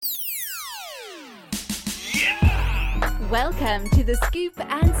Welcome to the Scoop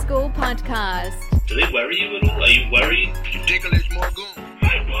and Score podcast. Do they worry you at all? Are you worried? Ridiculous Morgan.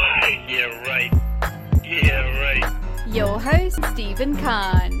 My boy! Yeah, right. Yeah, right. Your host, Stephen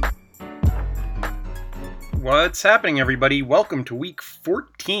Kahn. What's happening, everybody? Welcome to week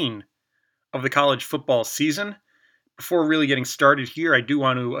 14 of the college football season. Before really getting started here, I do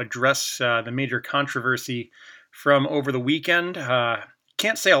want to address the major controversy from over the weekend.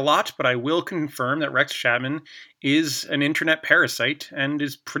 Can't say a lot, but I will confirm that Rex Chapman is an internet parasite and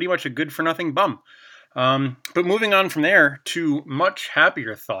is pretty much a good-for-nothing bum. But moving on from there to much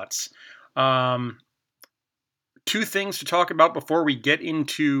happier thoughts. Two things to talk about before we get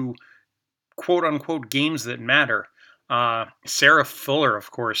into quote-unquote games that matter. Sarah Fuller, of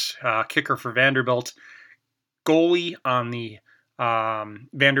course, kicker for Vanderbilt, goalie on the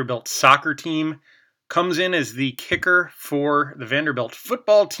Vanderbilt soccer team, comes in as the kicker for the Vanderbilt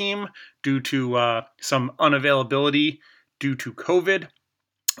football team due to some unavailability due to COVID,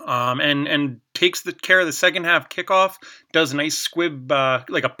 and takes the care of the second half kickoff, does a nice squib,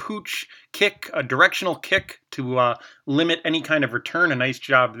 like a pooch kick, a directional kick to limit any kind of return. A nice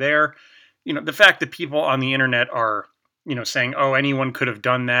job there. You know, the fact that people on the internet are, saying, oh, anyone could have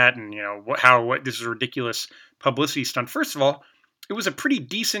done that, and, what this is a ridiculous publicity stunt. First of all, it was a pretty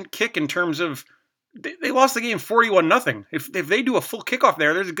decent kick in terms of they lost the game 41-0. If they do a full kickoff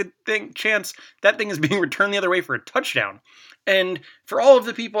there's a good chance that thing is being returned the other way for a touchdown. And for all of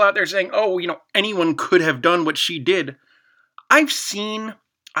the people out there saying, oh, anyone could have done what she did, I've seen,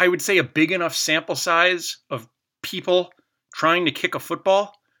 I would say, a big enough sample size of people trying to kick a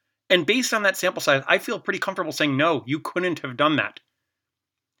football. And based on that sample size, I feel pretty comfortable saying, no, you couldn't have done that.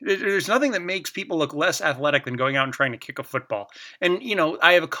 There's nothing that makes people look less athletic than going out and trying to kick a football. And,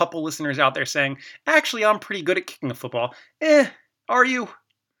 I have a couple listeners out there saying, actually, I'm pretty good at kicking a football. Are you?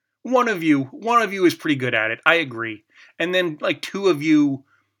 One of you is pretty good at it. I agree. And then, like, two of you,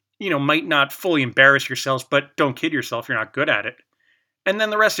 might not fully embarrass yourselves, but don't kid yourself, you're not good at it. And then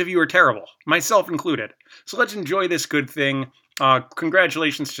the rest of you are terrible, myself included. So let's enjoy this good thing.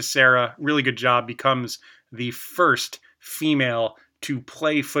 Congratulations to Sarah. Really good job. Becomes the first female to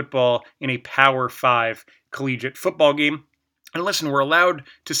play football in a Power 5 collegiate football game. And listen, we're allowed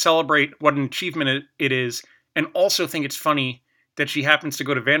to celebrate what an achievement it is, and also think it's funny that she happens to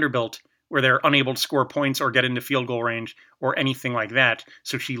go to Vanderbilt where they're unable to score points or get into field goal range or anything like that.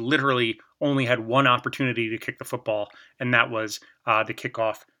 So she literally only had one opportunity to kick the football, and that was the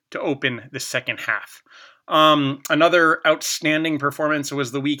kickoff to open the second half. Another outstanding performance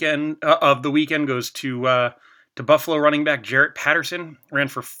was the weekend goes to Buffalo running back Jarrett Patterson. Ran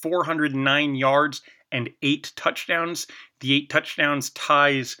for 409 yards and 8 touchdowns. The 8 touchdowns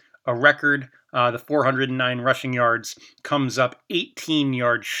ties a record. The 409 rushing yards comes up 18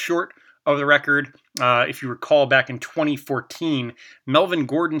 yards short of the record. If you recall, back in 2014, Melvin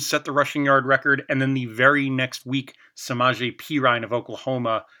Gordon set the rushing yard record, and then the very next week, Samaje Perine of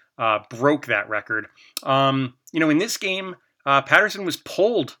Oklahoma broke that record. In this game, Patterson was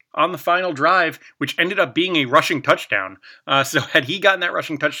pulled on the final drive, which ended up being a rushing touchdown. So had he gotten that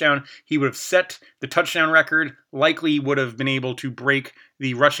rushing touchdown, he would have set the touchdown record, likely would have been able to break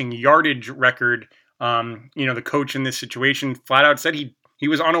the rushing yardage record. The coach in this situation flat out said he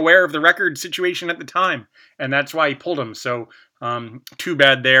was unaware of the record situation at the time, and that's why he pulled him. So too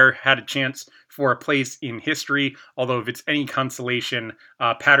bad there. Had a chance for a place in history, although if it's any consolation,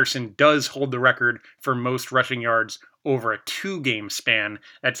 Patterson does hold the record for most rushing yards over a 2-game span.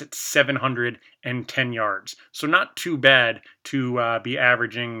 That's at 710 yards. So not too bad to be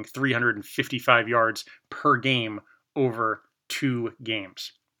averaging 355 yards per game over 2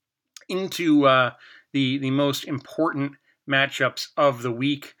 games. Into the most important matchups of the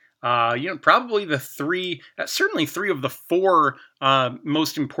week. Probably certainly 3 of the 4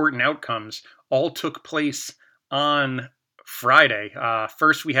 most important outcomes all took place on Friday.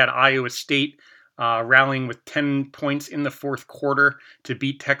 First, we had Iowa State rallying with 10 points in the fourth quarter to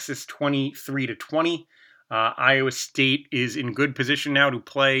beat Texas 23-20. Iowa State is in good position now to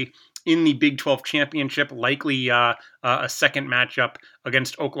play in the Big 12 championship, likely a second matchup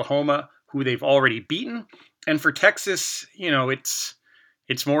against Oklahoma, who they've already beaten. And for Texas, it's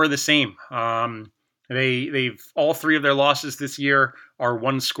more of the same. They've all 3 of their losses this year are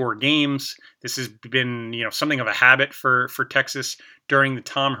 1-score games. This has been, something of a habit for Texas during the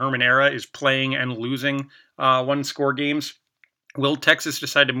Tom Herman era, is playing and losing 1-score games. Will Texas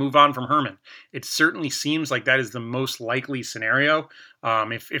decide to move on from Herman? It certainly seems like that is the most likely scenario.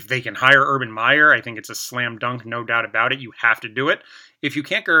 If they can hire Urban Meyer, I think it's a slam dunk, no doubt about it. You have to do it. If you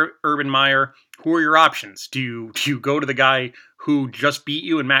can't get Urban Meyer, who are your options? Do you go to the guy who just beat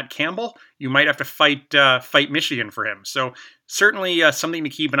you in Matt Campbell? You might have to fight Michigan for him. So certainly something to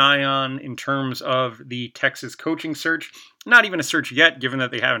keep an eye on in terms of the Texas coaching search. Not even a search yet, given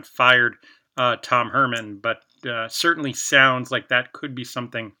that they haven't fired Tom Herman, but certainly sounds like that could be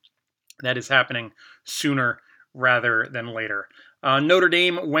something that is happening sooner rather than later. Notre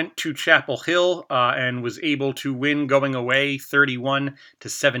Dame went to Chapel Hill and was able to win going away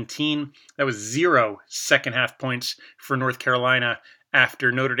 31-17. That was 0 second half points for North Carolina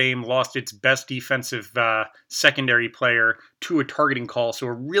after Notre Dame lost its best defensive secondary player to a targeting call. So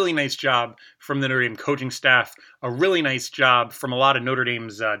a really nice job from the Notre Dame coaching staff, a really nice job from a lot of Notre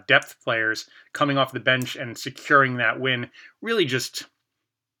Dame's depth players coming off the bench and securing that win. Really just,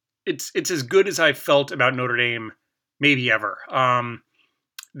 it's as good as I've felt about Notre Dame maybe ever.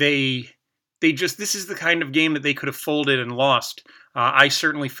 They just, this is the kind of game that they could have folded and lost. I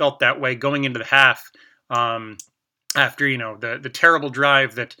certainly felt that way going into the half. After, the terrible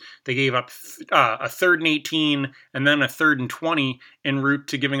drive that they gave up a 3rd and 18 and then a 3rd and 20 en route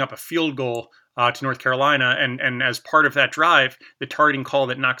to giving up a field goal to North Carolina. And as part of that drive, the targeting call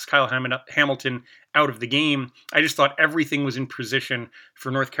that knocks Kyle Hamilton out of the game, I just thought everything was in position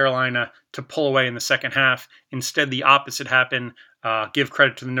for North Carolina to pull away in the second half. Instead, the opposite happened. Give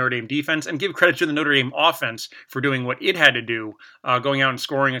credit to the Notre Dame defense and give credit to the Notre Dame offense for doing what it had to do, going out and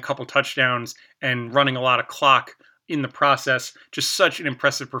scoring a couple touchdowns and running a lot of clock in the process. Just such an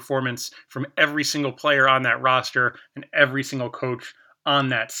impressive performance from every single player on that roster and every single coach on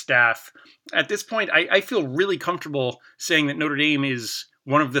that staff. At this point, I feel really comfortable saying that Notre Dame is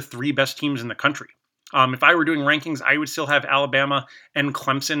one of the 3 best teams in the country. If I were doing rankings, I would still have Alabama and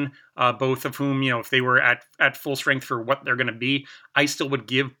Clemson, both of whom, if they were at full strength for what they're going to be, I still would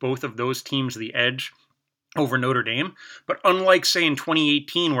give both of those teams the edge over Notre Dame. But unlike, say, in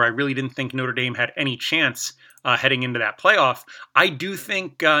 2018, where I really didn't think Notre Dame had any chance heading into that playoff, I do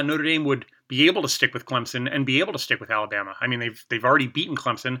think Notre Dame would be able to stick with Clemson and be able to stick with Alabama. I mean, they've already beaten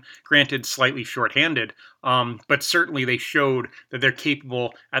Clemson, granted slightly shorthanded, but certainly they showed that they're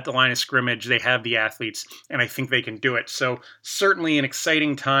capable at the line of scrimmage. They have the athletes, and I think they can do it. So certainly an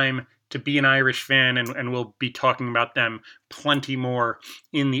exciting time to be an Irish fan, and we'll be talking about them plenty more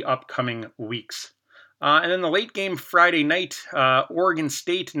in the upcoming weeks. And then the late game Friday night, Oregon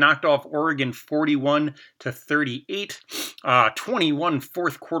State knocked off Oregon 41-38. 21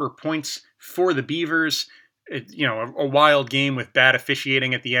 fourth quarter points for the Beavers. A wild game with bad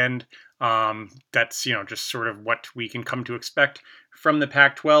officiating at the end. That's, just sort of what we can come to expect from the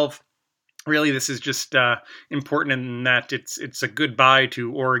Pac-12. Really, this is just important in that it's a goodbye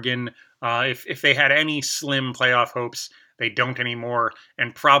to Oregon. If they had any slim playoff hopes, they don't anymore,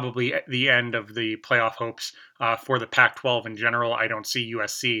 and probably at the end of the playoff hopes for the Pac-12 in general. I don't see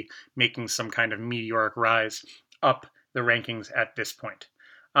USC making some kind of meteoric rise up the rankings at this point.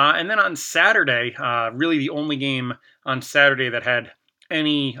 And then on Saturday, really the only game on Saturday that had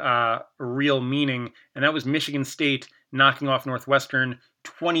any real meaning, and that was Michigan State knocking off Northwestern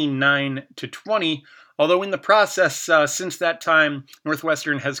 29-20. Although in the process, since that time,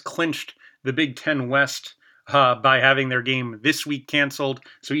 Northwestern has clinched the Big Ten West by having their game this week canceled.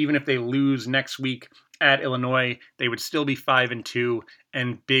 So even if they lose next week at Illinois, they would still be 5-2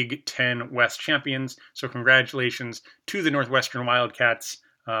 and Big Ten West champions. So congratulations to the Northwestern Wildcats.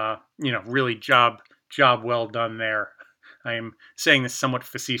 Really job well done there. I am saying this somewhat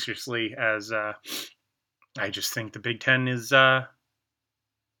facetiously, as I just think the Big Ten is they're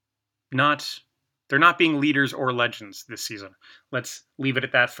not being leaders or legends this season. Let's leave it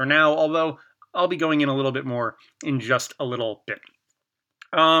at that for now, although I'll be going in a little bit more in just a little bit.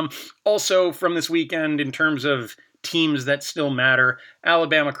 Also from this weekend, in terms of teams that still matter,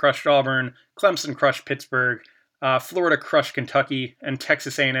 Alabama crushed Auburn, Clemson crushed Pittsburgh, Florida crushed Kentucky, and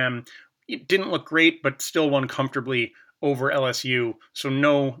Texas A&M. It didn't look great, but still won comfortably over LSU, so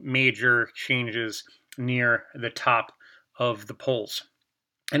no major changes near the top of the polls.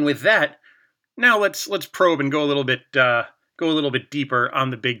 And with that, now let's probe and go a little bit deeper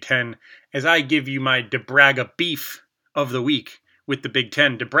on the Big Ten as I give you my DeBraga beef of the week with the Big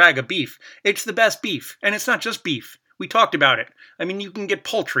Ten. DeBraga beef. It's the best beef, and it's not just beef. We talked about it. I mean, you can get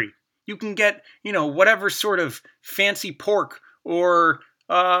poultry. You can get, whatever sort of fancy pork or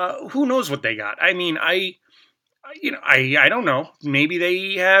who knows what they got. I mean, I don't know. Maybe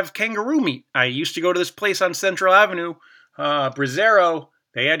they have kangaroo meat. I used to go to this place on Central Avenue, Brazero.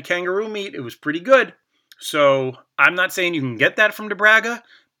 They had kangaroo meat. It was pretty good. So I'm not saying you can get that from DeBraga,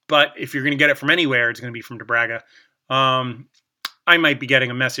 but if you're going to get it from anywhere, it's going to be from DeBraga. I might be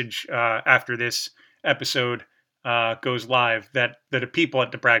getting a message after this episode goes live that the people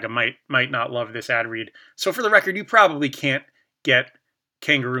at DeBraga might not love this ad read. So for the record, you probably can't get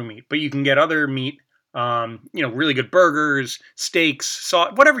kangaroo meat, but you can get other meat, really good burgers, steaks,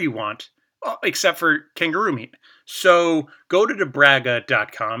 sauce, whatever you want, except for kangaroo meat. So go to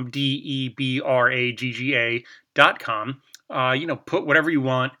DeBraga.com, DEBRAGGA.com. Put whatever you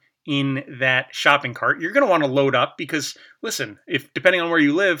want in that shopping cart. You're going to want to load up because, listen, if depending on where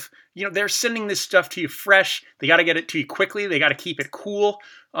you live, they're sending this stuff to you fresh. They got to get it to you quickly. They got to keep it cool.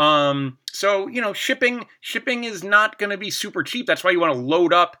 Shipping is not going to be super cheap. That's why you want to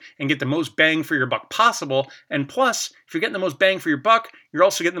load up and get the most bang for your buck possible. And plus, if you're getting the most bang for your buck, you're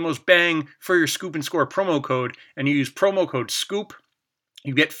also getting the most bang for your Scoop and Score promo code. And you use promo code SCOOP.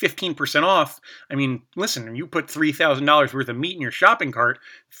 You get 15% off. I mean, listen, you put $3,000 worth of meat in your shopping cart,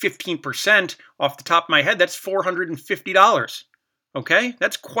 15% off the top of my head, that's $450. Okay?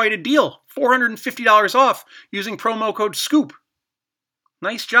 That's quite a deal. $450 off using promo code SCOOP.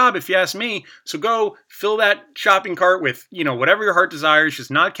 Nice job, if you ask me. So go fill that shopping cart with, whatever your heart desires, just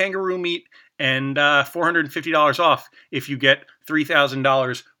not kangaroo meat, and $450 off if you get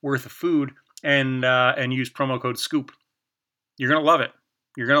 $3,000 worth of food and use promo code SCOOP. You're going to love it.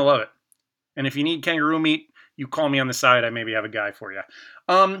 You're going to love it. And if you need kangaroo meat, you call me on the side. I maybe have a guy for you.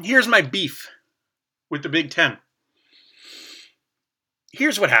 Here's my beef with the Big Ten.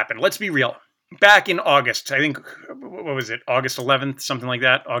 Here's what happened. Let's be real. Back in August, I think, what was it? August 11th, something like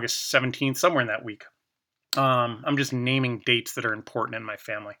that. August 17th, somewhere in that week. I'm just naming dates that are important in my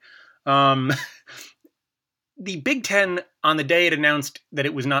family. The Big Ten, on the day it announced that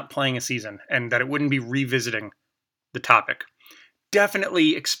it was not playing a season and that it wouldn't be revisiting the topic,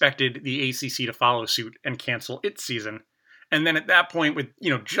 definitely expected the ACC to follow suit and cancel its season. And then at that point, with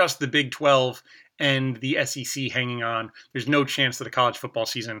just the Big 12 and the SEC hanging on, there's no chance that a college football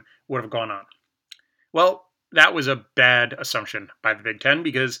season would have gone on. Well, that was a bad assumption by the Big Ten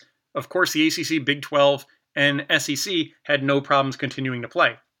because, of course, the ACC, Big 12, and SEC had no problems continuing to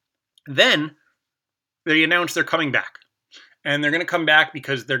play. Then they announced they're coming back. And they're going to come back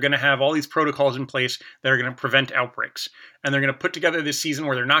because they're going to have all these protocols in place that are going to prevent outbreaks. And they're going to put together this season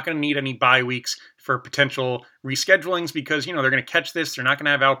where they're not going to need any bye weeks for potential reschedulings because, they're going to catch this. They're not going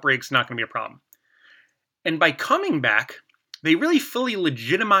to have outbreaks. Not going to be a problem. And by coming back, they really fully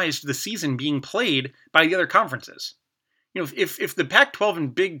legitimized the season being played by the other conferences. If the Pac-12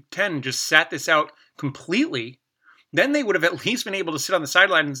 and Big Ten just sat this out completely, then they would have at least been able to sit on the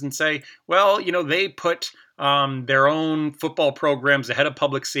sidelines and say, well, they put their own football programs ahead of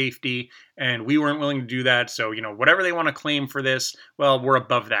public safety, and we weren't willing to do that. So, whatever they want to claim for this, well, we're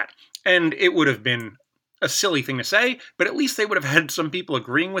above that. And it would have been a silly thing to say, but at least they would have had some people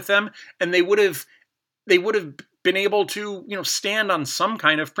agreeing with them, and they would have been able to, stand on some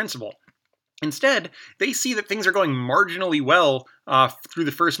kind of principle. Instead, they see that things are going marginally well through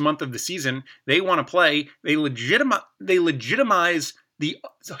the first month of the season. They want to play. They legitimize the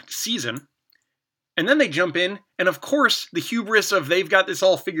season. And then they jump in. And of course, the hubris of they've got this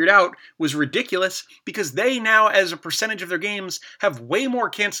all figured out was ridiculous because they now, as a percentage of their games, have way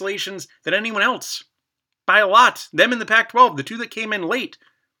more cancellations than anyone else. By a lot. Them and the Pac-12, the two that came in late.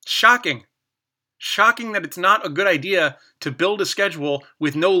 Shocking. Shocking that it's not a good idea to build a schedule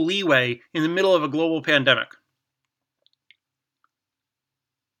with no leeway in the middle of a global pandemic.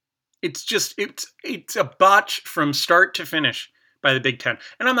 It's a botch from start to finish by the Big Ten.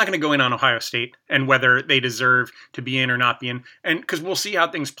 And I'm not going to go in on Ohio State and whether they deserve to be in or not be in, and because we'll see how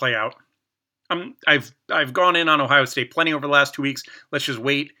things play out. I've gone in on Ohio State plenty over the last 2 weeks. Let's just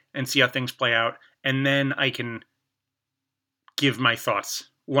wait and see how things play out, and then I can give my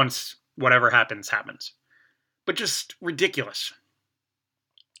thoughts once whatever happens. But just ridiculous.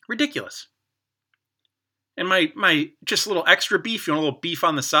 Ridiculous. And my just a little extra beef, a little beef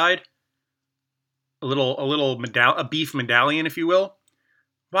on the side, a beef medallion, if you will.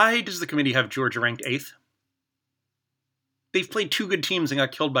 Why does the committee have Georgia ranked 8th? They've played two good teams and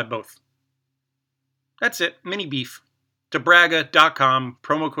got killed by both. That's it. Mini beef. DeBraga.com,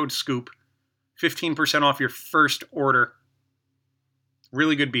 promo code SCOOP, 15% off your first order.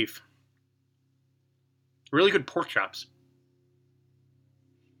 Really good beef. Really good pork chops.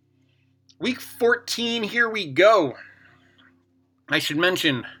 Week 14, here we go. I should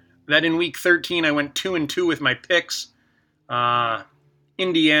mention that in week 13, I went 2-2 with my picks.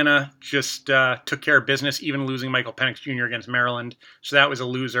 Indiana just took care of business, even losing Michael Penix Jr. against Maryland. So that was a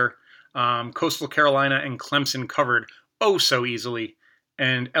loser. Coastal Carolina and Clemson covered oh so easily.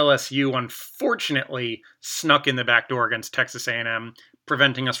 and LSU unfortunately snuck in the back door against Texas A&M,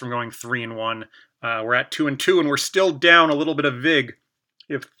 preventing us from going 3-1. We're at 2-2, and we're still down a little bit of vig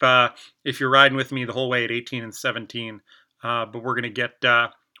if you're riding with me the whole way at 18-17. But we're gonna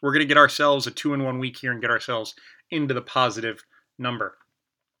get ourselves a 2-1 week here and get ourselves into the positive number.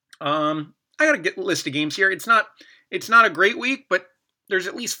 I got a list of games here. It's not a great week, but there's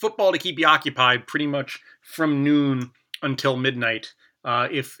at least football to keep you occupied pretty much from noon until midnight.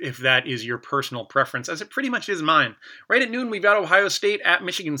 If that is your personal preference, as it pretty much is mine. Right at noon, we've got Ohio State at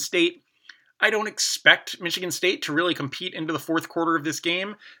Michigan State. I don't expect Michigan State to really compete into the fourth quarter of this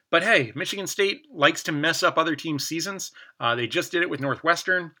game, but hey, Michigan State likes to mess up other teams' seasons. They just did it with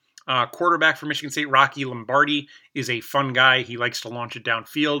Northwestern. Quarterback for Michigan State, Rocky Lombardi, is a fun guy. He likes to launch it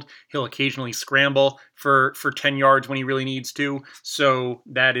downfield. He'll occasionally scramble for 10 yards when he really needs to. So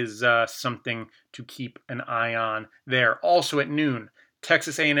that is something to keep an eye on there. Also at noon,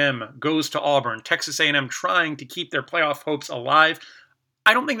 Texas A&M goes to Auburn. Texas A&M trying to keep their playoff hopes alive.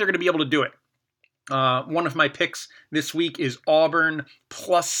 I don't think they're going to be able to do it. One of my picks this week is Auburn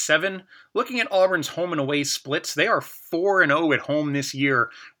 +7. Looking at Auburn's home and away splits, they are 4-0 at home this year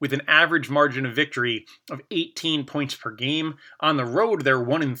with an average margin of victory of 18 points per game. On the road, they're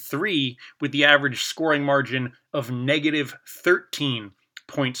 1-3 with the average scoring margin of negative 13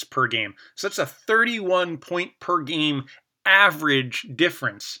 points per game. So that's a 31 point per game average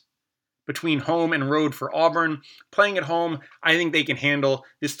difference between home and road for Auburn. Playing at home, I think they can handle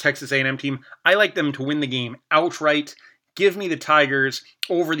this Texas A&M team. I like them to win the game outright. Give me the Tigers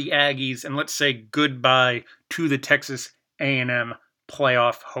over the Aggies, and let's say goodbye to the Texas A&M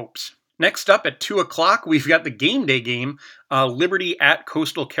playoff hopes. Next up at 2 o'clock, we've got the game day game, Liberty at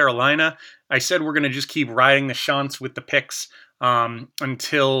Coastal Carolina. I said we're going to just keep riding the shunts with the picks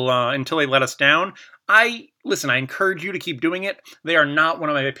until they let us down. I encourage you to keep doing it. They are not one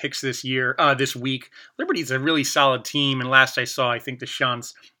of my picks this week. Liberty's a really solid team, and last I saw, I think the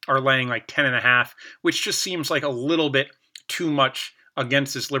shunts are laying like 10.5, which just seems like a little bit too much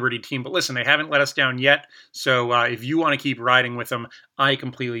against this Liberty team. But listen, they haven't let us down yet, so if you want to keep riding with them, I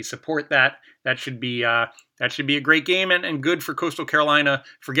completely support that. That should be a great game and good for Coastal Carolina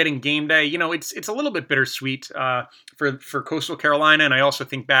for getting game day. You know, it's a little bit bittersweet for Coastal Carolina, and I also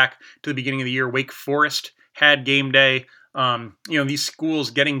think back to the beginning of the year, Wake Forest had game day. These schools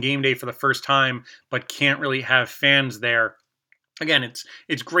getting game day for the first time, but can't really have fans there. Again,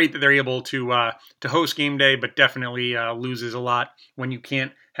 it's great that they're able to host game day, but definitely loses a lot when you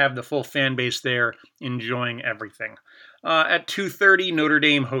can't have the full fan base there enjoying everything. At 2:30, Notre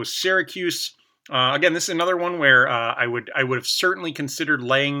Dame hosts Syracuse. Again, this is another one where I would have certainly considered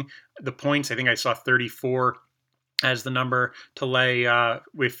laying the points. I think I saw 34 as the number to lay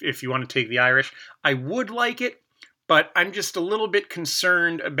if you want to take the Irish. I would like it, but I'm just a little bit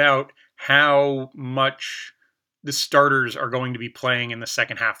concerned about how much the starters are going to be playing in the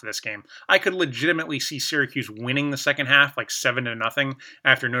second half of this game. I could legitimately see Syracuse winning the second half, like 7-0,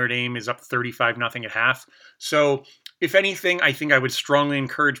 after Notre Dame is up 35-0 at half. So, if anything, I think I would strongly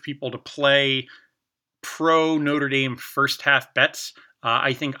encourage people to play pro Notre Dame first half bets.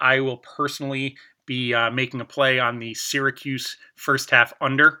 I think I will personally be making a play on the Syracuse first half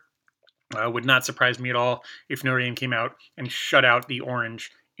under. Would not surprise me at all if Notre Dame came out and shut out the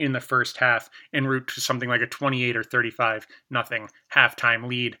Orange in the first half en route to something like a 28 or 35-0 halftime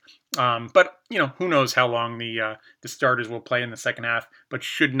lead. But who knows how long the starters will play in the second half, but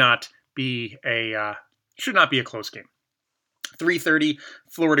should not be a close game. 3:30,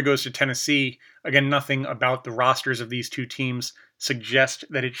 Florida goes to Tennessee. Again, nothing about the rosters of these two teams suggest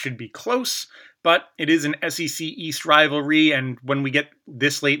that it should be close, but it is an SEC East rivalry, and when we get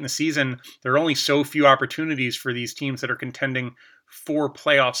this late in the season, there are only so few opportunities for these teams that are contending for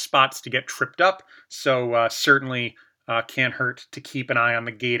playoff spots to get tripped up, so certainly can't hurt to keep an eye on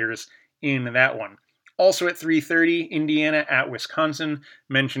the Gators in that one. Also at 3:30, Indiana at Wisconsin.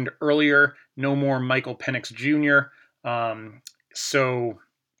 Mentioned earlier, no more Michael Penix Jr., so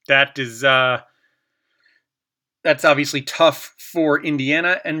that is that's obviously tough for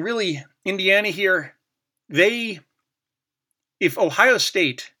Indiana, and really Indiana here, if Ohio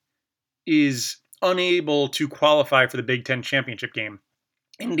State is unable to qualify for the Big Ten championship game,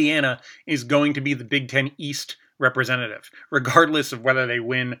 Indiana is going to be the Big Ten East representative, regardless of whether they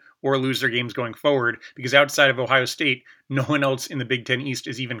win or lose their games going forward, because outside of Ohio State, no one else in the Big Ten East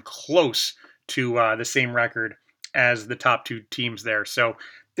is even close to the same record as the top two teams there. So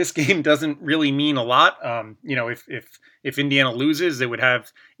this game doesn't really mean a lot. If Indiana loses, it would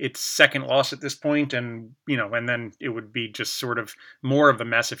have its second loss at this point, and then it would be just sort of more of a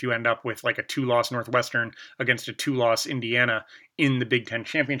mess if you end up with like a 2-loss Northwestern against a 2-loss Indiana in the Big Ten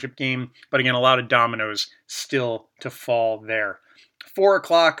championship game. But again, a lot of dominoes still to fall there. 4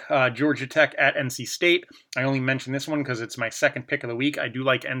 o'clock, Georgia Tech at NC State. I only mention this one because it's my second pick of the week. I do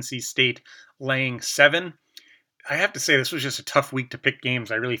like NC State laying 7. I have to say this was just a tough week to pick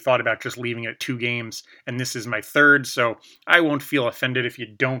games. I really thought about just leaving it at 2 games, and this is my third, so I won't feel offended if you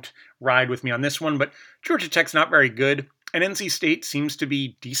don't ride with me on this one. But Georgia Tech's not very good, and NC State seems to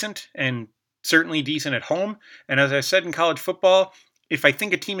be decent, and certainly decent at home. And as I said in college football, if I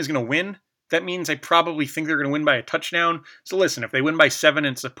think a team is going to win, that means I probably think they're going to win by a touchdown. So listen, if they win by 7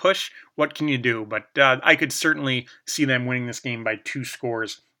 and it's a push, what can you do? But I could certainly see them winning this game by 2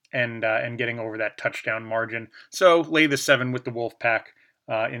 scores and getting over that touchdown margin. So lay the 7 with the Wolfpack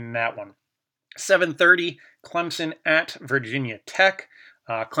in that one. 7:30, Clemson at Virginia Tech.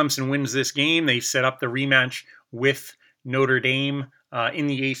 Clemson wins this game. They set up the rematch with Notre Dame in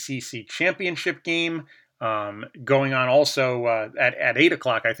the ACC championship game. Going on also at 8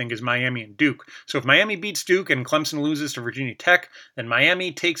 o'clock, I think, is Miami and Duke. So if Miami beats Duke and Clemson loses to Virginia Tech, then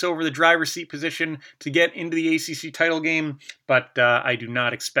Miami takes over the driver's seat position to get into the ACC title game. But I do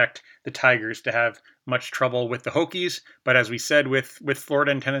not expect the Tigers to have much trouble with the Hokies. But as we said with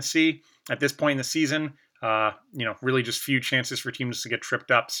Florida and Tennessee, at this point in the season, really just few chances for teams to get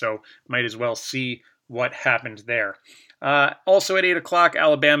tripped up. So might as well see what happened there. Also at 8 o'clock,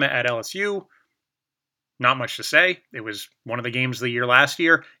 Alabama at LSU. Not much to say. It was one of the games of the year last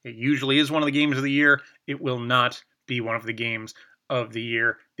year. It usually is one of the games of the year. It will not be one of the games of the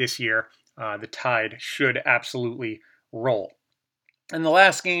year this year. The Tide should absolutely roll. And the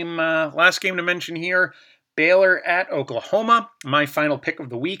last game to mention here, Baylor at Oklahoma. My final pick of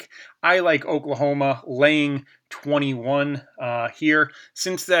the week. I like Oklahoma laying 21 here.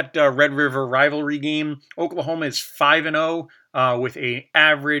 Since that Red River rivalry game, Oklahoma is 5-0 with an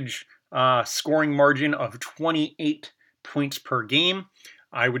average scoring margin of 28 points per game.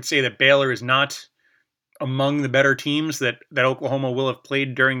 I would say that Baylor is not among the better teams that Oklahoma will have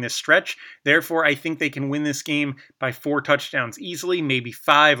played during this stretch. Therefore, I think they can win this game by 4 touchdowns easily, maybe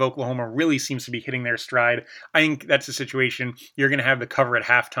 5. Oklahoma really seems to be hitting their stride. I think that's a situation you're going to have the cover at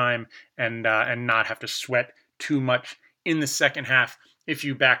halftime and not have to sweat too much in the second half if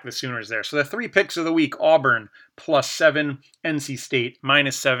you back the Sooners there. So the 3 picks of the week: Auburn +7, NC State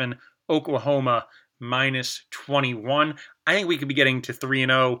 -7, Oklahoma -21. I think we could be getting to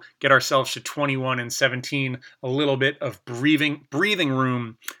 3-0, get ourselves to 21-17, a little bit of breathing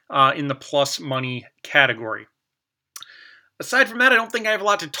room in the plus money category. Aside from that, I don't think I have a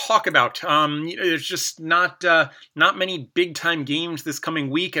lot to talk about. There's just not many big time games this coming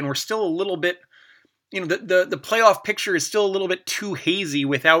week, and we're still a little bit. The playoff picture is still a little bit too hazy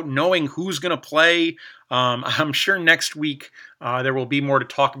without knowing who's going to play. I'm sure next week there will be more to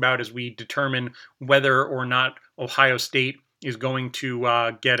talk about as we determine whether or not Ohio State is going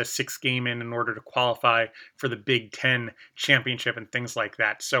to get a 6th game in order to qualify for the Big Ten championship and things like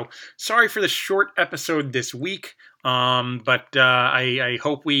that. So sorry for the short episode this week, but I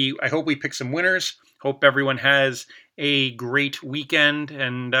hope we pick some winners. Hope everyone has a great weekend,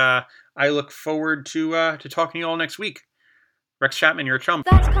 and I look forward to talking to you all next week. Rex Chapman, you're a chum.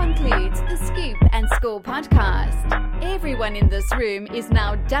 That concludes the Scoop and Score podcast. Everyone in this room is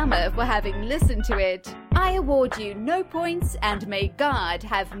now dumber for having listened to it. I award you no points, and may God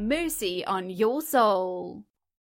have mercy on your soul.